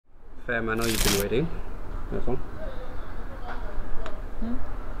Fam, I know you've been waiting. That's all.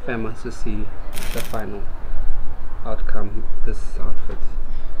 Fam wants to see the final outcome of this outfit.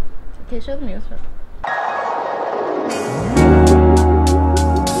 Okay, show them yours first.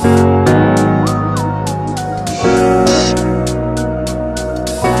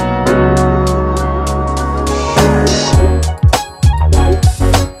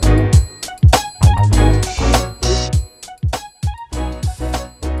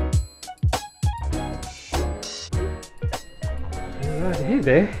 Hey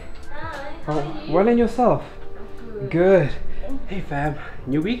there. Hi. Oh, well, and yourself? Good. Hey fam,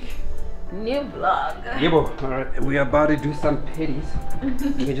 new week? New vlog. Yeah, bro. Alright, we're about to do some petties.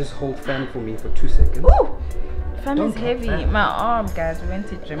 You can just hold fam for me for 2 seconds. Ooh! Fam Don't is drop heavy. fam. My arm, guys, we went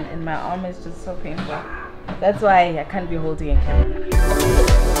to gym and my arm is just so painful. That's why I can't be holding a camera.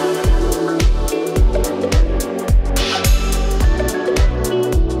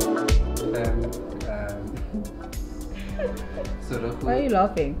 Why are you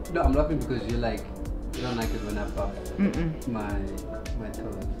laughing? No, I'm laughing because you're like, you don't like it when I buff my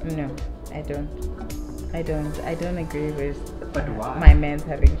toes. No, I don't. I don't agree with But why? my man's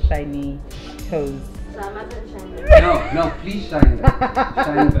having shiny toes. No, please shine them.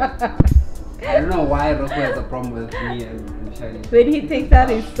 Shine them. I don't know why Rocco has a problem with me and shiny. When he takes out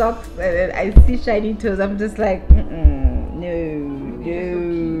his socks and I see shiny toes, I'm just like, no.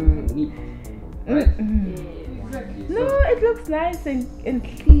 Right? Exactly. No, it looks nice and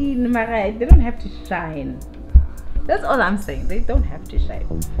clean, Mara. They don't have to shine. That's all I'm saying. They don't have to shine.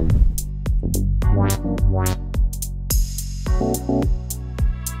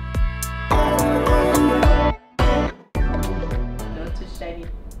 No to shiny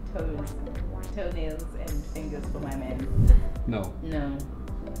toes, toenails, and fingers for my man. No. No.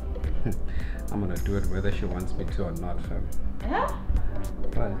 I'm gonna do it whether she wants me to or not, fam. Huh?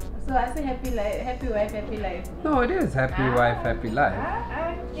 But So I say happy life, happy wife, happy life. no, it is happy wife, happy life.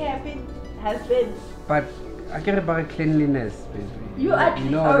 Happy husband. But I get about cleanliness, baby. You are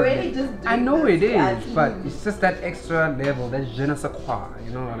already just doing I know this it is, as but you. it's just that extra level, that je ne sais quoi.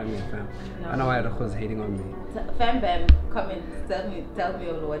 You know what I mean, fam? No. I know why Rocco's hating on me. Fam Bam, comment, tell me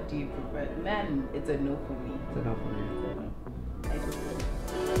all what do you prefer. Man, it's a no for me. It's enough for me. I just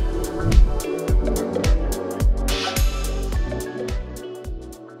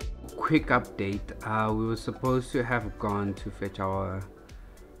Quick update. We were supposed to have gone to fetch our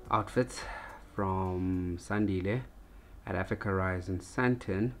outfits from Sandile at Africa Rise in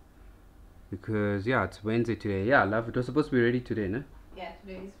Sandton because yeah, it's Wednesday today. Yeah, love, it was supposed to be ready today, no? Yeah,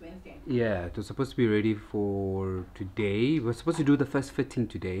 today is Wednesday. Yeah, it was supposed to be ready for today. We're supposed to do the first fitting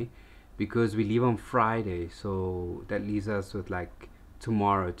today because we leave on Friday, so that leaves us with like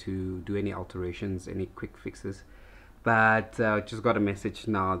tomorrow to do any alterations, any quick fixes. But just got a message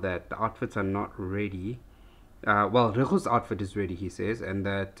now that the outfits are not ready. Well, Rego's outfit is ready, he says, and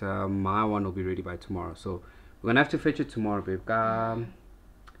that my one will be ready by tomorrow. So we're gonna have to fetch it tomorrow, babe. I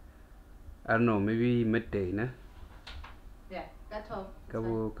don't know, maybe midday, ne? Yeah, that's all.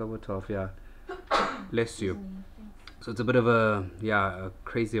 Couple 12, yeah. Bless you. So it's a bit of a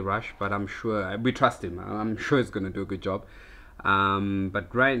crazy rush, but I'm sure we trust him. I'm sure he's gonna do a good job.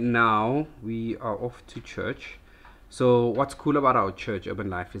 But right now we are off to church. So what's cool about our church, Urban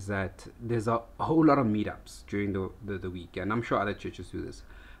Life, is that there's a whole lot of meetups during the week, and I'm sure other churches do this.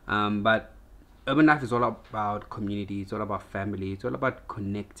 But Urban Life is all about community. It's all about family. It's all about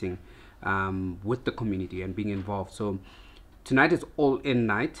connecting with the community and being involved. So tonight is all in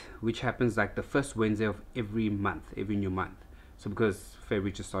night, which happens like the first Wednesday of every month, every new month. So because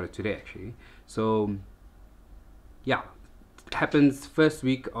February just started today actually. So yeah, it happens first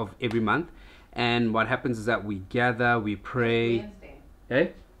week of every month. And what happens is that we gather, we pray. Wednesday. Eh?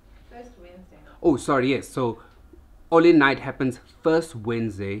 First Wednesday. Oh, sorry, yes. So all in night happens first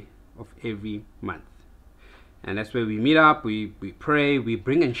Wednesday of every month. And that's where we meet up, we pray, we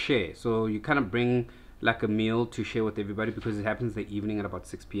bring and share. So you kind of bring like a meal to share with everybody because it happens the evening at about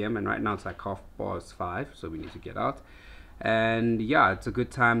 6 p.m. and right now it's like 5:30, so we need to get out. And yeah, it's a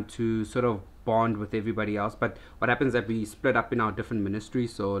good time to sort of bond with everybody else. But what happens is that we split up in our different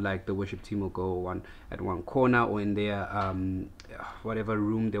ministries. So like the worship team will go at one corner or in their whatever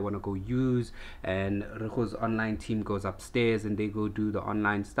room they want to go use, and Rego's online team goes upstairs and they go do the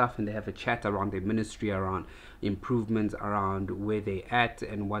online stuff, and they have a chat around their ministry, around improvements, around where they at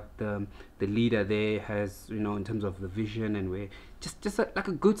and what the leader there has, you know, in terms of the vision, and where like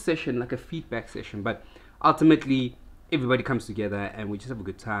a good session, like a feedback session. But ultimately everybody comes together and we just have a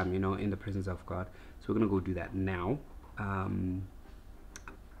good time, you know, in the presence of God. So we're gonna go do that now.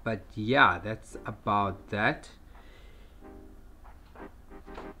 But yeah, that's about that.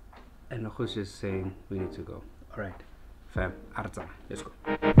 And Nocho's just saying we need to go. Alright, fam, Arza, let's go.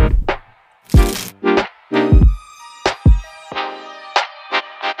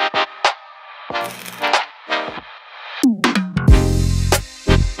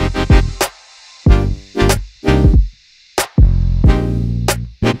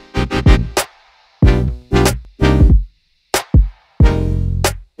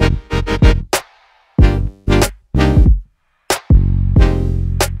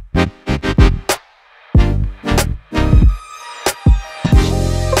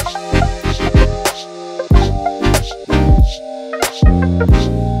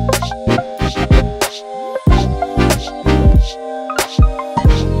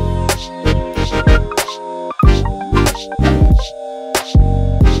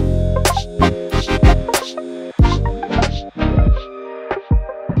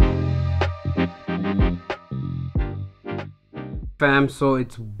 Fam, so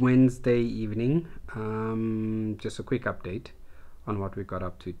it's Wednesday evening. Just a quick update on what we got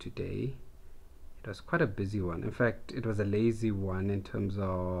up to today. It was quite a busy one. In fact, it was a lazy one in terms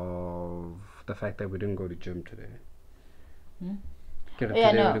of the fact that we didn't go to gym today. Today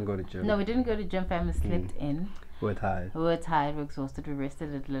we didn't go to gym. No, we didn't go to gym, fam. We slept in. We're tired. We were tired, we were exhausted, we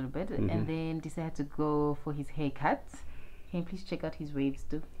rested a little bit. And then Disa had to go for his haircut. Can you please check out his waves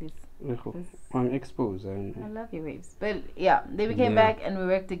too, please? I'm exposed. I love your waves. But yeah, then we came back and we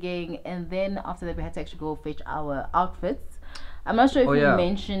worked again. And then after that, we had to actually go fetch our outfits. I'm not sure if you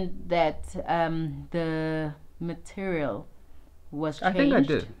mentioned that the material was changed. I think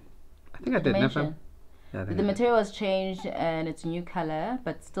I did. Never. Yeah, the material was changed and it's a new color,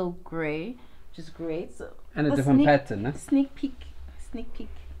 but still grey, which is great. So and a different pattern. Huh? Sneak peek.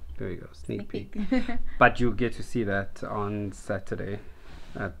 There you go, sneak peek. But you get to see that on Saturday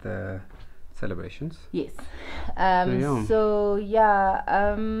at the celebrations. Yes. So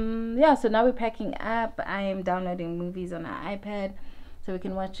now we're packing up. I am downloading movies on our iPad so we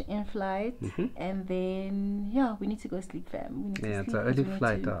can watch in flight. And then we need to go sleep, fam. We need to sleep. It's an early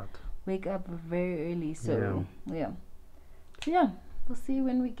flight out. Wake up very early. So we'll see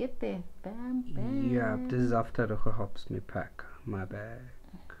when we get there. Bam. Yeah, this is after the helps me pack my bag.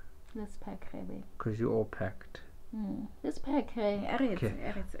 Let's pack, baby. Because you all packed. Let's pack, hey. Okay.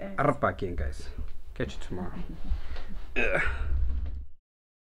 Packing, guys. Catch you tomorrow.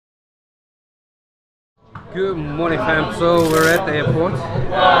 Good morning, fam. So we're at the airport.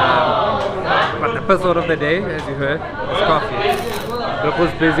 But the first order of the day, as you heard, is coffee.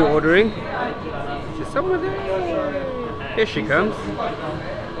 Loco's busy ordering. She's somewhere there. Here she comes.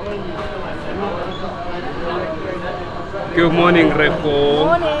 Good morning, Repo.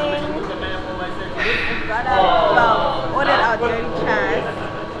 Morning. Ordered our dirty chas.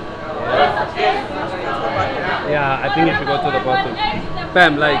 Yeah, I think you should go to the bottom.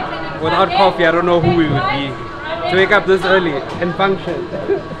 Fam, like, without coffee, I don't know who we would be. To wake up this early and function.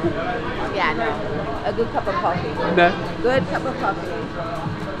 Yeah, no. A good cup of coffee. Nah. Good cup of coffee.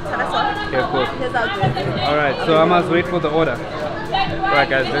 Okay, cool. Here's our drink. Alright, so I must wait for the order. Alright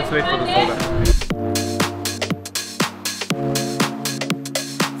guys, let's wait for the order.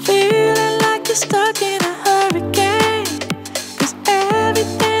 Feeling like you're stuck in a hurricane, 'cause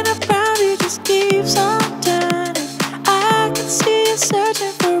everything around you just keeps on turning. I can see you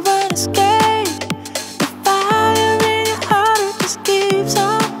searching for an escape. The fire in your heart, it just keeps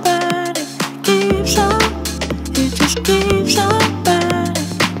on burning. Keeps on, it just keeps on burning.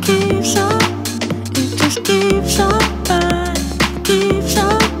 Keeps on, it just keeps on burning. Keeps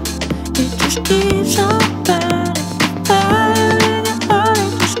on, it just keeps on burning. Fire in your heart, it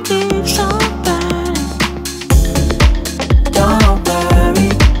just keeps on burning.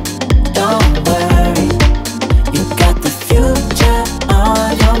 Don't worry, you got the future on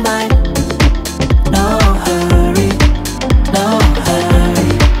your mind. No hurry,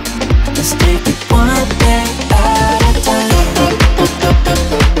 let's take it one day at a time.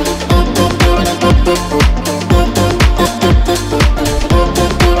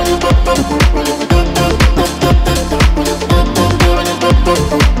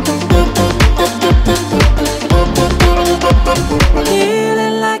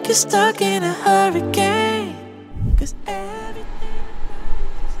 Feeling like you're stuck in a hurricane, 'cause everything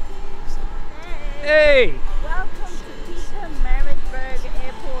just keeps on. Hey! Welcome to Pietermaritzburg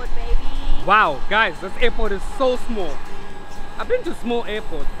Airport, baby. Wow, guys, this airport is so small. I've been to small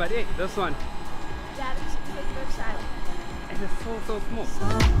airports, but hey, this one. Yeah, this is Pittsburgh style. It is so small.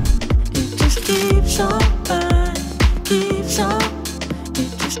 It just keeps on burning, keeps on, it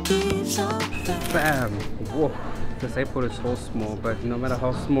just keeps on burning. Bam! Whoa, this airport is so small, but no matter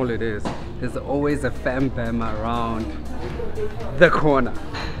how small it is, there's always a fam bam around the corner.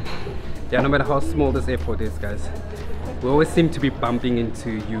 Yeah, no matter how small this airport is, guys, we always seem to be bumping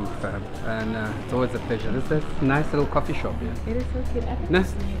into you, fam, and it's always a pleasure. There's this nice little coffee shop here. It is so cute. I think No?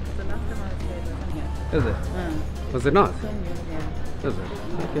 it's new, 'cause the last time I was there, it wasn't here. Is it? Was it not? So new, yeah. Is it?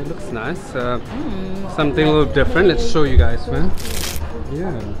 Okay, it looks nice. Something a little different. Let's show you guys, man.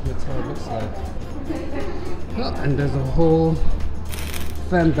 Yeah, that's how it looks like. Oh, and there's a whole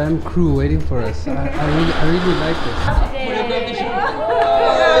Fam Bam crew waiting for us. I really like this.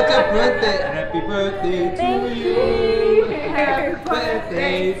 Oh, it's a birthday! Happy birthday to you! Happy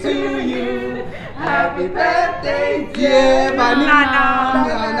birthday to you! Happy birthday, dear banana!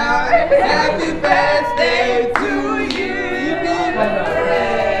 Happy birthday to you!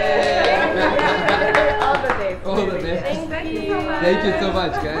 All the best. Thank you so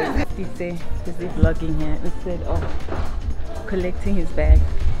much, guys. Busy vlogging here instead of collecting his bag.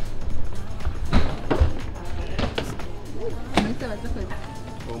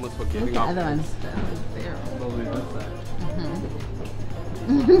 Almost forgetting The other ones.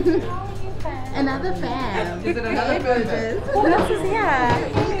 Another fan. Is it another fan? Who else is here?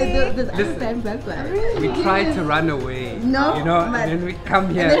 The fan fan. We tried to run away, No, you know, but- and then we come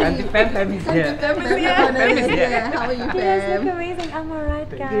here and the fam is here. Fam is here. How are you, You guys look fam? amazing. I'm alright,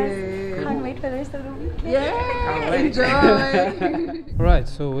 guys. Good. Can't wait for the rest of the week. Yeah, wait. enjoy. Right,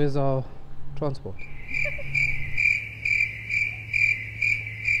 so where's our transport?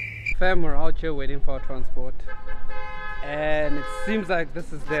 Fam, we're out here waiting for our transport, and it seems like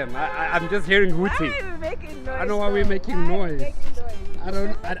this is them. I'm just hearing hooting. I don't know why we're making noise. I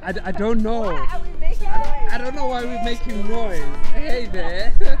don't know. I don't know why we're making noise. Hey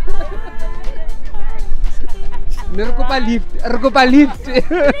there. Rekopa lift.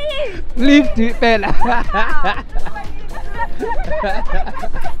 Lift fela.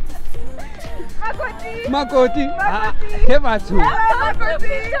 Makoti. Hey Matu.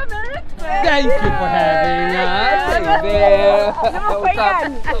 Thank you for having us. Hey there. What's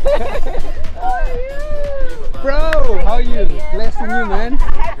up? Bro, how are you? Blessing you, man.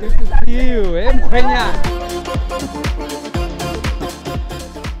 Good to see you. Hey, Mkwenya.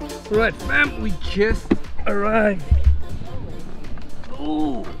 Right, fam, we just arrived.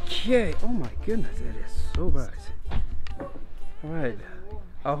 Okay. Oh my goodness, it is so bad. Alright.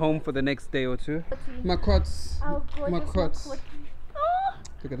 Our home for the next day or two. Makots. Makots.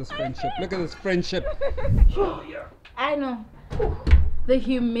 Look at this friendship. Look at this friendship. I know. The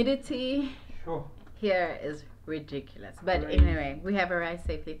humidity Sure. here is ridiculous. But anyway, we have arrived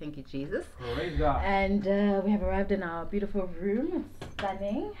safely. Thank you, Jesus. Praise God. And we have arrived in our beautiful room. It's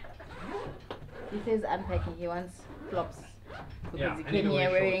stunning. He says unpacking. He wants flops. Because Yeah, he I need came to here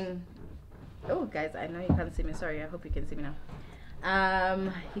wear wearing... Oh, guys, I know you can't see me. Sorry, I hope you can see me now.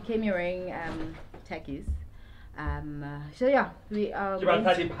 He came here wearing tackies. So yeah, we are going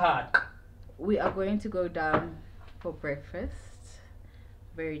to go down for breakfast.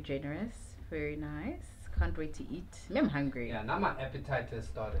 Very generous, very nice. Can't wait to eat. I'm hungry. Yeah, now my appetite has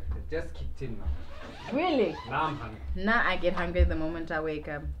started. It just kicked in now. Really? Now I'm hungry. Now I get hungry the moment I wake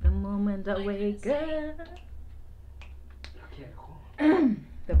up. The moment I wake up. Okay, cool.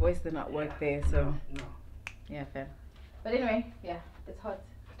 The voice did not work there, so No, yeah, fair. But anyway, yeah, it's hot.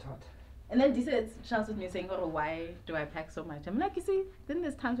 it's hot. And then Disa shouts with me saying, "Oh, why do I pack so much?" I'm like, you see, then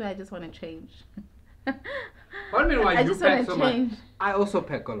there's times where I just want to change. What do you mean why I you just pack want so to much? change. I also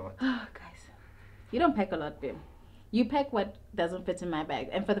pack a lot. Oh, guys, you don't pack a lot, babe. You pack what doesn't fit in my bag.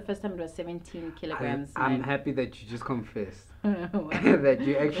 And for the first time, it was 17 kilograms. I'm happy that you just confessed What? that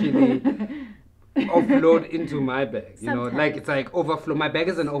you actually offload into my bag. You know, like Sometimes. it's like overflow. My bag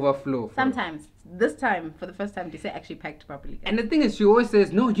is an overflow. Sometimes. This time, for the first time, Disa actually packed properly. And the thing is, she always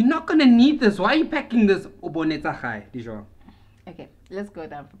says, "No, you're not gonna need this. Why are you packing this?" Okay, let's go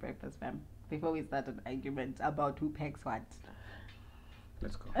down for breakfast, fam. Before we start an argument about who packs what.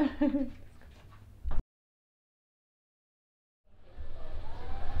 Let's go.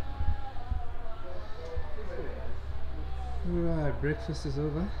 Right, breakfast is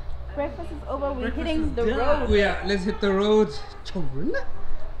over. Breakfast is over. We're hitting the road. Oh yeah, let's hit the road. Children.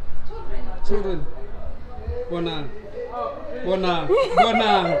 Children. Bona.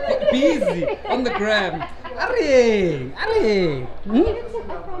 Busy on the gram. Are.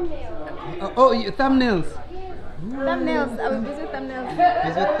 Oh, thumbnails. Thumbnails. I was busy with thumbnails.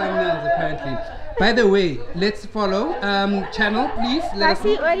 These are thumbnails apparently. By the way, let's follow channel, please. Let us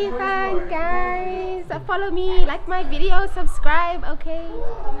Sasi know. Olifant, guys. Follow me, like my video, subscribe, okay?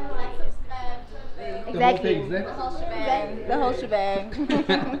 The whole thing, The whole shebang.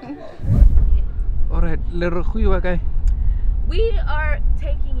 Alright, little guy. We are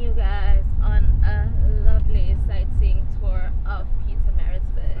taking you guys on a lovely sightseeing tour of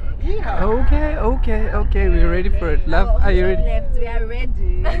Pietermaritzburg. Okay. We're ready for it. Love, are you ready? Left. We are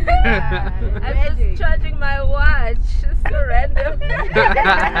ready. I'm just charging my watch. So random.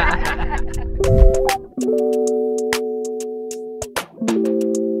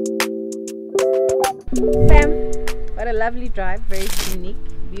 Fam, what a lovely drive. Very scenic,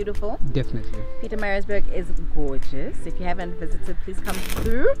 beautiful. Definitely. Pietermaritzburg is gorgeous. If you haven't visited, please come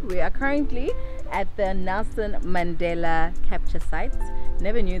through. We are currently at the Nelson Mandela capture site.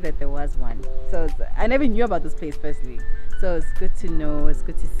 Never knew that there was one. I never knew about this place firstly. So it's good to know, it's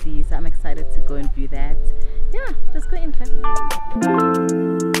good to see. So I'm excited to go and view that. Yeah, let's go in, fam.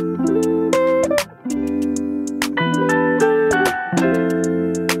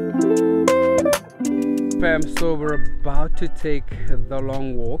 Fam, so we're about to take the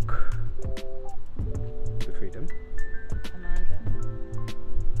long walk to freedom. Amandla.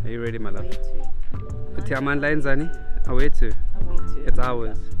 Are you ready, my love? Way to. Uthi Amandla enzani? Away to. It's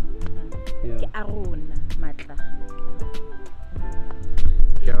ours. Yeah. Matla.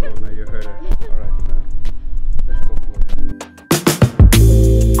 Kiarona, you heard her. Alright, now let's go for it.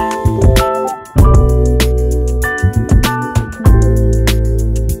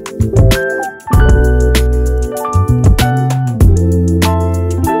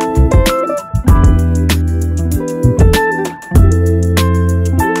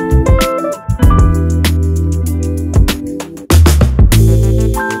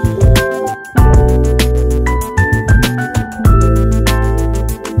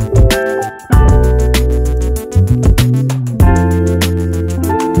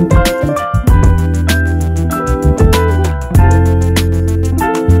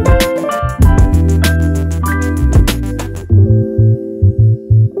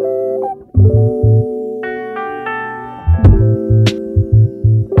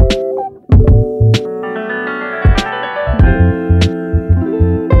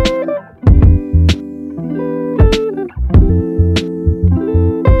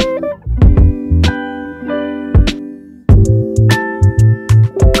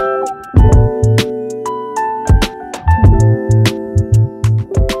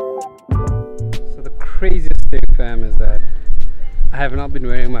 Craziest thing, fam, is that I have not been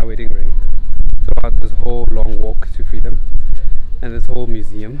wearing my wedding ring throughout this whole long walk to freedom and this whole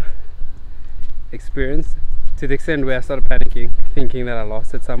museum experience, to the extent where I started panicking, thinking that I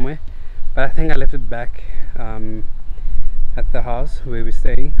lost it somewhere. But I think I left it back at the house where we're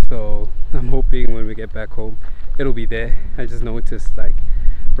staying, so I'm hoping when we get back home it'll be there. I just noticed, like,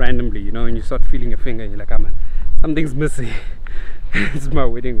 randomly, you know, when you start feeling your finger and you're like, oh man, something's missing. It's my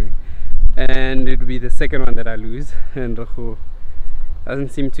wedding ring. And it will be the second one that I lose, and Rokhu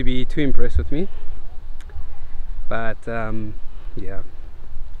doesn't seem to be too impressed with me, but yeah,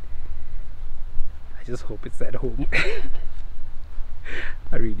 I just hope it's at home.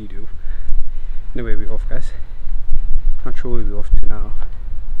 I really do. Anyway, we're off, guys. Not sure where we're off to now.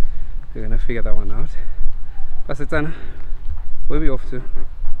 We're gonna figure that one out. Pasitana, where are we off to?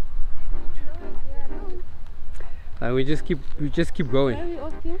 We just keep going. Where are we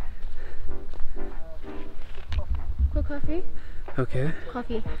off to? For coffee? Okay.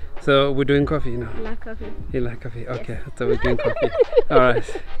 Coffee. So we're doing coffee now. I like coffee. You like coffee? Okay, so we're doing coffee.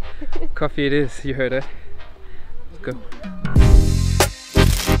 Alright. Coffee it is, you heard it. Let's go.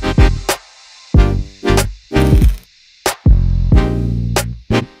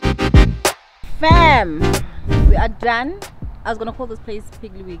 Fam, we are done. I was gonna call this place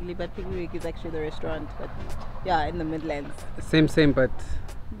Piggly Wiggly, but Piggly Wiggly is actually the restaurant, but yeah, in the Midlands. Same, but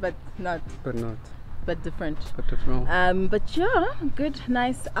not. But different. But yeah, good,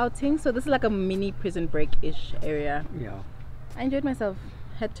 nice outing. So this is like a mini prison break-ish area. Yeah. I enjoyed myself.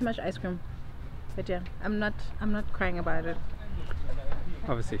 Had too much ice cream, but yeah, I'm not crying about it.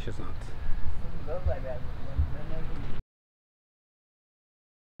 Obviously, she's not.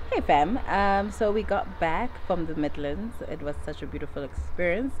 Hey fam, so we got back from the Midlands. It was such a beautiful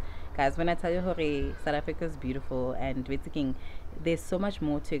experience, guys. When I tell you, Hori, South Africa is beautiful, and we're thinking there's so much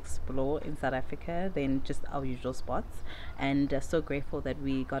more to explore in South Africa than just our usual spots. And so grateful that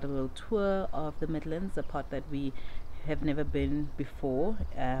we got a little tour of the Midlands, a part that we have never been before,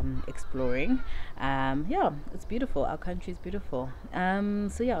 exploring. Yeah, it's beautiful. Our country is beautiful.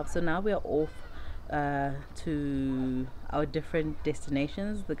 So yeah, so now we are off to our different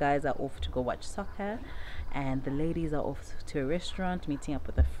destinations. The guys are off to go watch soccer, and the ladies are off to a restaurant, meeting up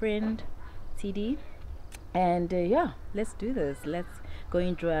with a friend, TD. And yeah, let's do this. Let's go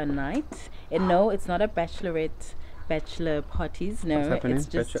enjoy our night. And no, it's not a bachelor parties. No, it's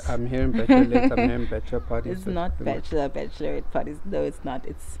just I'm hearing bachelorette. I'm hearing bachelor parties. It's not bachelorette parties. No, it's not.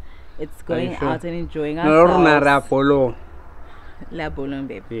 It's going out and enjoying ourselves. La Bolon,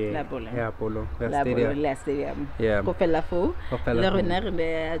 babe. Yeah. La Bolon. Yeah, Polo. La Bolon, La Stadium. Yeah. Go fella fo. Go fella Le fo.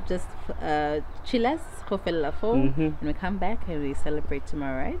 renard, just chill us. Go fella fo. And we come back and we celebrate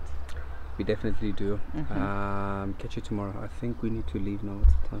tomorrow, right? We definitely do. Catch you tomorrow. I think we need to leave now.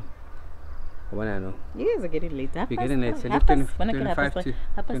 What's the time? When I know. You guys are getting late. We're getting late. So Half leave past- when I get half 25 past to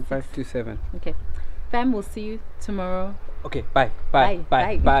half past 25 six. to 7. Okay. Fam, we'll see you tomorrow. Okay, bye. Bye.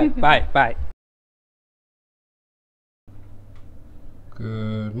 Bye. Bye. Bye. Bye. Bye.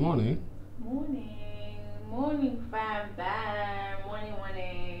 Good morning. Morning, fam, fam.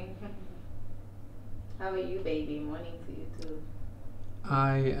 Morning. How are you, baby? Morning to you too.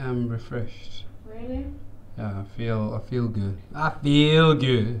 I am refreshed. Really? Yeah, I feel good. I feel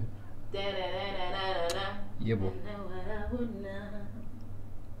good. Yeah, boy.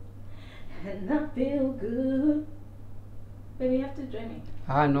 And I feel good. Baby, you have to join me.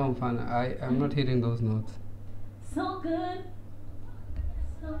 I know I'm fine. I'm not hitting those notes. So good.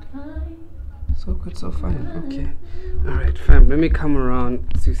 So fine. So good, so fine. Okay. Alright, fam. Let me come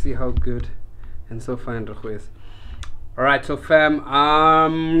around to see how good and so fine the is. Alright, so fam,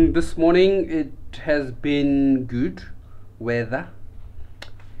 this morning it has been good weather.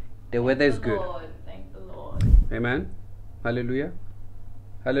 The weather is good. Thank the Lord. Amen. Hallelujah.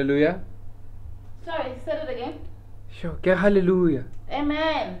 Hallelujah. Sorry, say it again. Sure. Get hallelujah.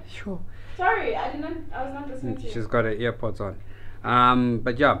 Amen. Sure. Sorry, I was not listening to you. She's got her earpods on.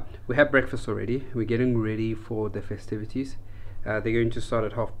 But yeah, we have breakfast already. We're getting ready for the festivities. They're going to start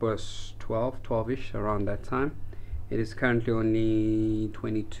at 12:ish, around that time. It is currently only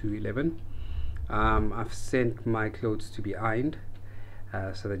 22:11. I've sent my clothes to be ironed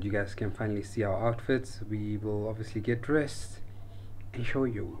so that you guys can finally see our outfits. We will obviously get dressed and show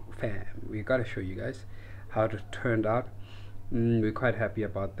you, fam. We gotta show you guys how it turned out. We're quite happy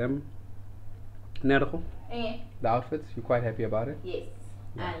about them. Nergo, the outfits, you're quite happy about it? Yes,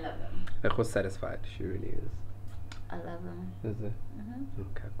 I love them. Nergo's satisfied. She really is. I love them. Is it?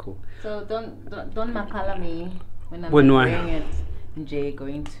 Okay, cool. So don't makala me when I'm When what? wearing it. Jay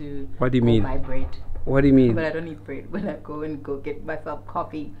going to What do you go mean? buy bread. What do you mean? But I don't eat bread. When I go get myself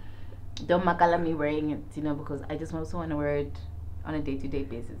coffee, don't makala me wearing it, because I just also want to wear it on a day-to-day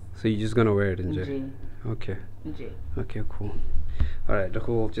basis. So you're just gonna wear it in jail? Jay. Okay. Jay. Okay, cool. Alright,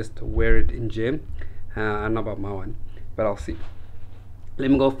 we'll just wear it in jail. I don't know about my one, but I'll see.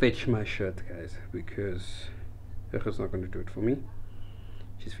 Let me go fetch my shirt, guys, because Nergo's not gonna do it for me.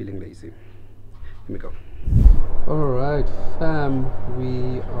 She's feeling lazy. Let me go. Alright, fam,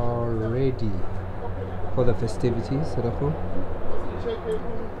 we are ready for the festivities, Nergo.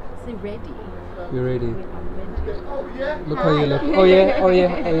 Say ready. We're ready. Look how you look. Oh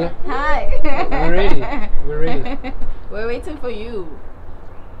yeah. Hi. We're ready. We're waiting for you.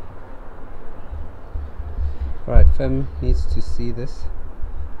 Alright, fam needs to see this.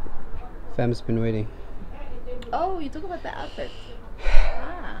 Fam's been waiting. Oh, you talk about the outfit.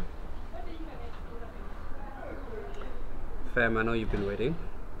 Fam, I know you've been waiting.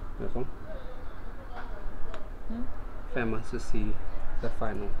 Fam wants to see the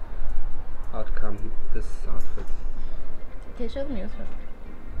final outcome, this outfit. Okay, show them yours first.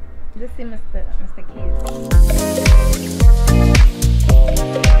 Let's see Mr. Keys.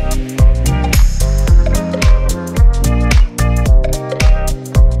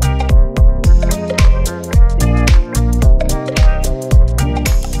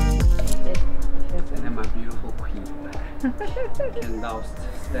 And then my beautiful queen. Can thou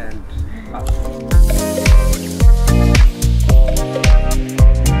stand up?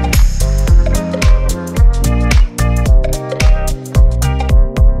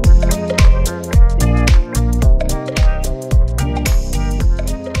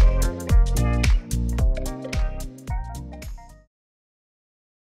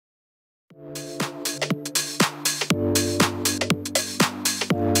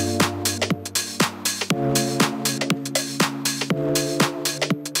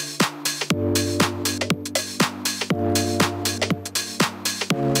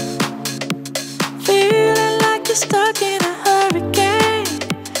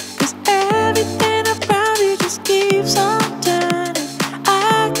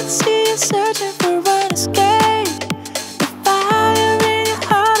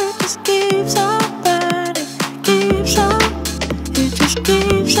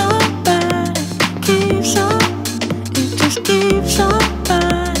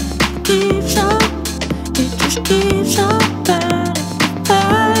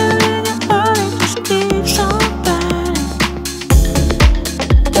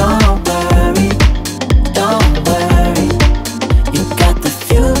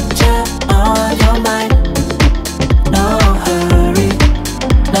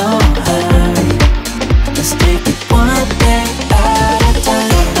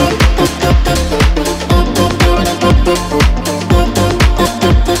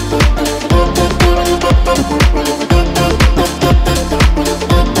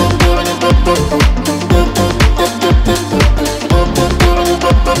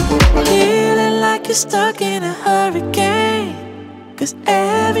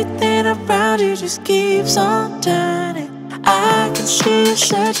 keeps on turning. I can see you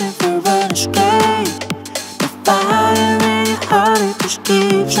searching for an escape. The fire in your heart, it just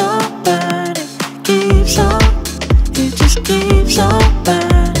keeps on burning. Keeps on, it just keeps on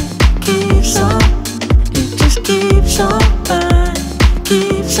burning. Keeps on, it just keeps on burning.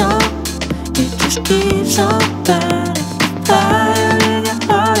 Keeps on, it just keeps on burning. Fire in your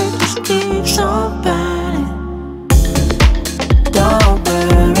heart, it just keeps on burning. Don't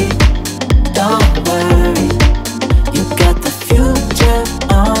worry, don't worry. You got the future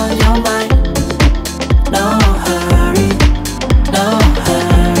on your mind. No hurry, no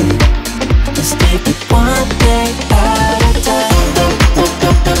hurry. Let's take it one day at a time.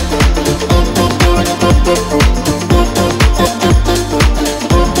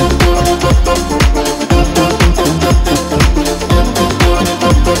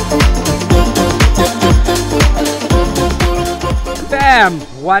 Bam!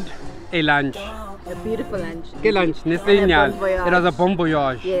 What a lunch. A beautiful lunch. Good lunch. And a bon voyage. It was a bon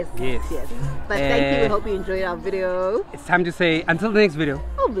voyage. Yes. But thank you. We hope you enjoyed our video. It's time to say until the next video.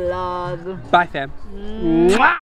 Oh, vlog. Bye fam. Mwah!